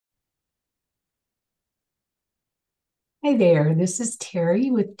Hi there, this is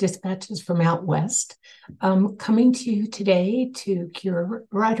Terry with Dispatches from Out West, coming to you today to cure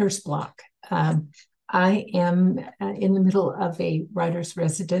writer's block. I am in the middle of a writer's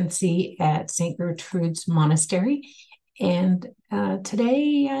residency at St. Gertrude's Monastery, and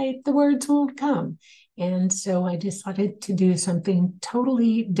today the words won't come. And so I decided to do something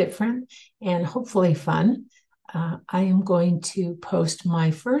totally different and hopefully fun. I am going to post my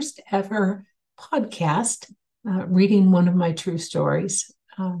first ever podcast reading one of my true stories.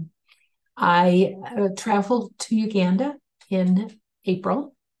 I traveled to Uganda in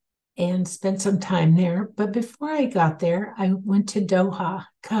April and spent some time there. But before I got there, I went to Doha,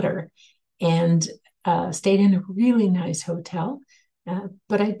 Qatar, and stayed in a really nice hotel.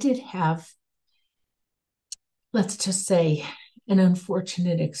 But I did have, let's just say, an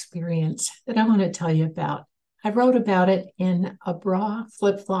unfortunate experience that I want to tell you about. I wrote about it in a bra,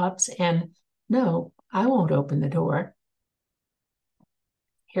 flip flops, and no, I won't open the door.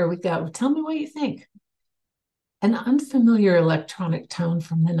 Here we go. Tell me what you think. An unfamiliar electronic tone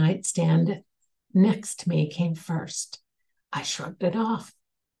from the nightstand next to me came first. I shrugged it off.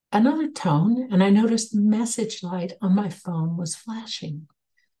 Another tone, and I noticed the message light on my phone was flashing.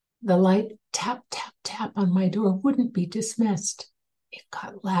 The light tap, tap, tap on my door wouldn't be dismissed. It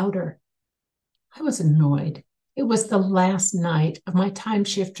got louder. I was annoyed. It was the last night of my time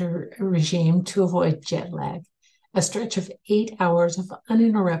shifter regime to avoid jet lag. A stretch of 8 hours of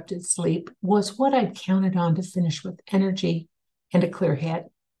uninterrupted sleep was what I'd counted on to finish with energy and a clear head.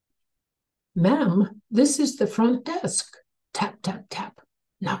 Ma'am, this is the front desk. Tap, tap, tap.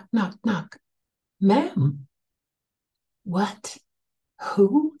 Knock, knock, knock. Ma'am. What?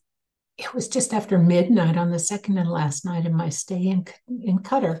 Who? It was just after midnight on the second and last night of my stay in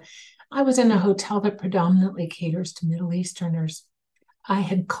Qatar. I was in a hotel that predominantly caters to Middle Easterners. I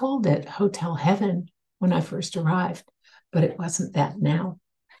had called it Hotel Heaven when I first arrived, but it wasn't that now.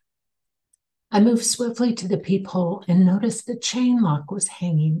 I moved swiftly to the peephole and noticed the chain lock was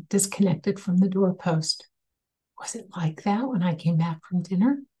hanging disconnected from the doorpost. Was it like that when I came back from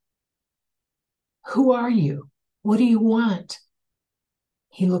dinner? Who are you? What do you want?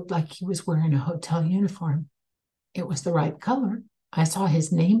 He looked like he was wearing a hotel uniform. It was the right color. I saw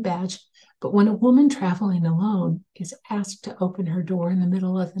his name badge, but when a woman traveling alone is asked to open her door in the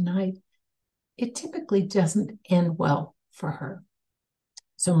middle of the night, it typically doesn't end well for her.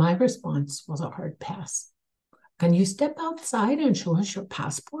 So my response was a hard pass. Can you step outside and show us your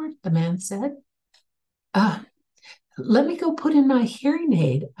passport? The man said. Let me go put in my hearing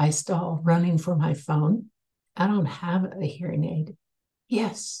aid, I stalled, running for my phone. I don't have a hearing aid.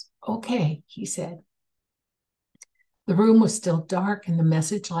 Yes, okay, he said. The room was still dark and the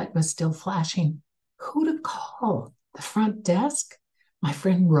message light was still flashing. Who to call? The front desk? My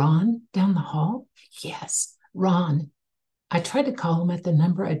friend Ron down the hall? Yes, Ron. I tried to call him at the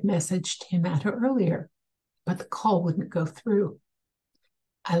number I'd messaged him at earlier, but the call wouldn't go through.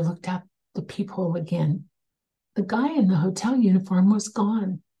 I looked out the peephole again. The guy in the hotel uniform was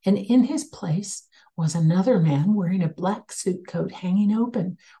gone, and in his place was another man wearing a black suit coat hanging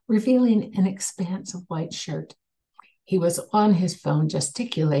open, revealing an expanse of white shirt. He was on his phone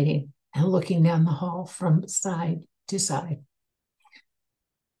gesticulating and looking down the hall from side to side.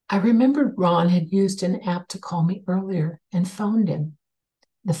 I remembered Ron had used an app to call me earlier and phoned him.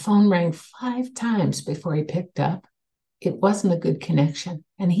 The phone rang 5 times before he picked up. It wasn't a good connection,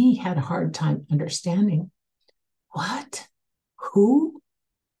 and he had a hard time understanding. What? Who?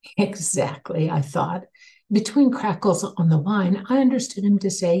 Exactly, I thought. Between crackles on the line, I understood him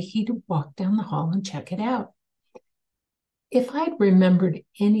to say he'd walk down the hall and check it out. If I'd remembered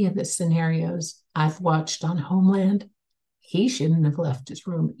any of the scenarios I've watched on Homeland, he shouldn't have left his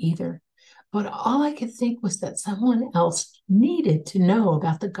room either. But all I could think was that someone else needed to know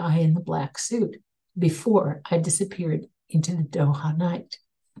about the guy in the black suit before I disappeared into the Doha night.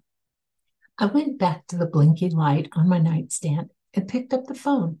 I went back to the blinking light on my nightstand and picked up the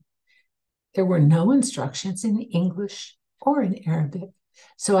phone. There were no instructions in English or in Arabic,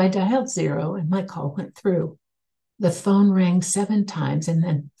 so I dialed 0 and my call went through. The phone rang 7 times and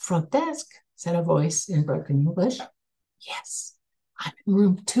then, front desk, said a voice in broken English. Yes, I'm in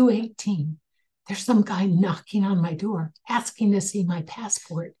room 218. There's some guy knocking on my door, asking to see my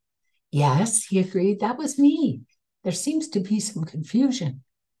passport. Yes, he agreed, that was me. There seems to be some confusion.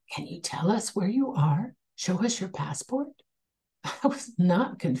 Can you tell us where you are? Show us your passport? I was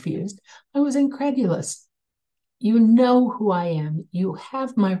not confused. I was incredulous. You know who I am. You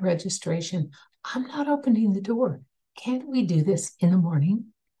have my registration. I'm not opening the door. Can't we do this in the morning?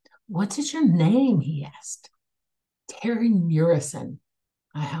 What is your name? He asked. Terry Murison.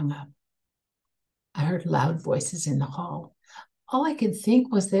 I hung up. I heard loud voices in the hall. All I could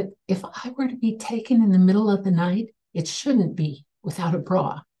think was that if I were to be taken in the middle of the night, it shouldn't be without a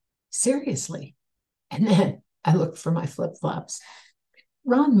bra. Seriously. And then I looked for my flip-flops.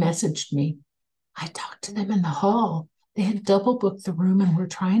 Ron messaged me. I talked to them in the hall. They had double booked the room and were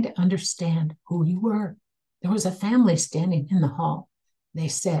trying to understand who you were. There was a family standing in the hall. They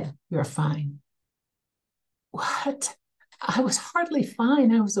said, "You're fine." What? I was hardly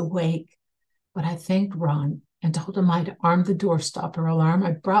fine. I was awake. But I thanked Ron and told him I'd armed the door stopper alarm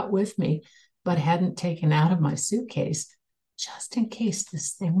I brought with me, but hadn't taken out of my suitcase, just in case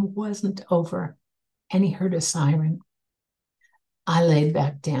this thing wasn't over. And he heard a siren. I laid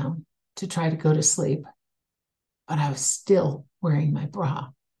back down to try to go to sleep, but I was still wearing my bra.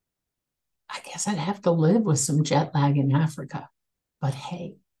 I guess I'd have to live with some jet lag in Africa. But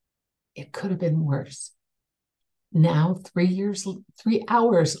hey, it could have been worse. Now, 3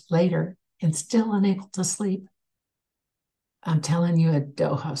 hours later, and still unable to sleep. I'm telling you a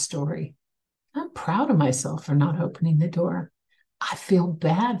Doha story. I'm proud of myself for not opening the door. I feel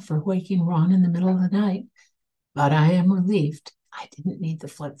bad for waking Ron in the middle of the night, but I am relieved I didn't need the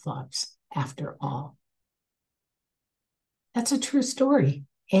flip-flops after all. That's a true story.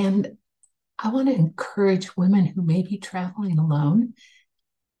 And I want to encourage women who may be traveling alone,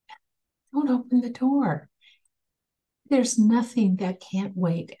 don't open the door. There's nothing that can't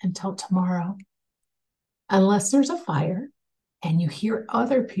wait until tomorrow. Unless there's a fire and you hear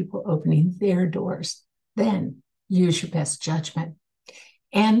other people opening their doors, then use your best judgment.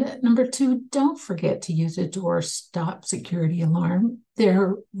 And number 2, don't forget to use a door stop security alarm.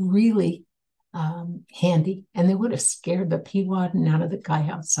 They're really handy, and they would have scared the peawaddin out of the guy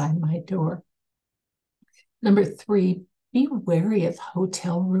outside my door. Number 3, be wary of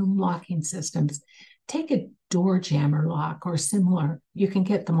hotel room locking systems. Take a door jammer lock or similar. You can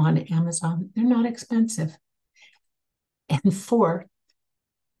get them on Amazon. They're not expensive. And 4,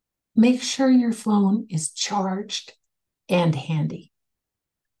 make sure your phone is charged and handy.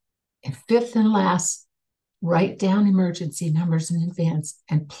 And 5th and last, write down emergency numbers in advance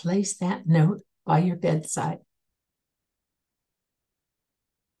and place that note by your bedside.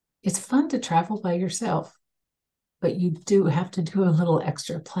 It's fun to travel by yourself, but you do have to do a little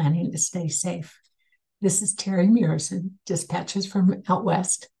extra planning to stay safe. This is Terry Murison, Dispatches from Out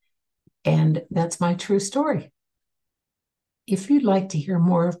West, and that's my true story. If you'd like to hear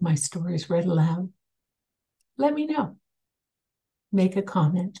more of my stories read aloud, let me know. Make a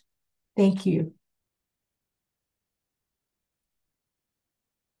comment. Thank you.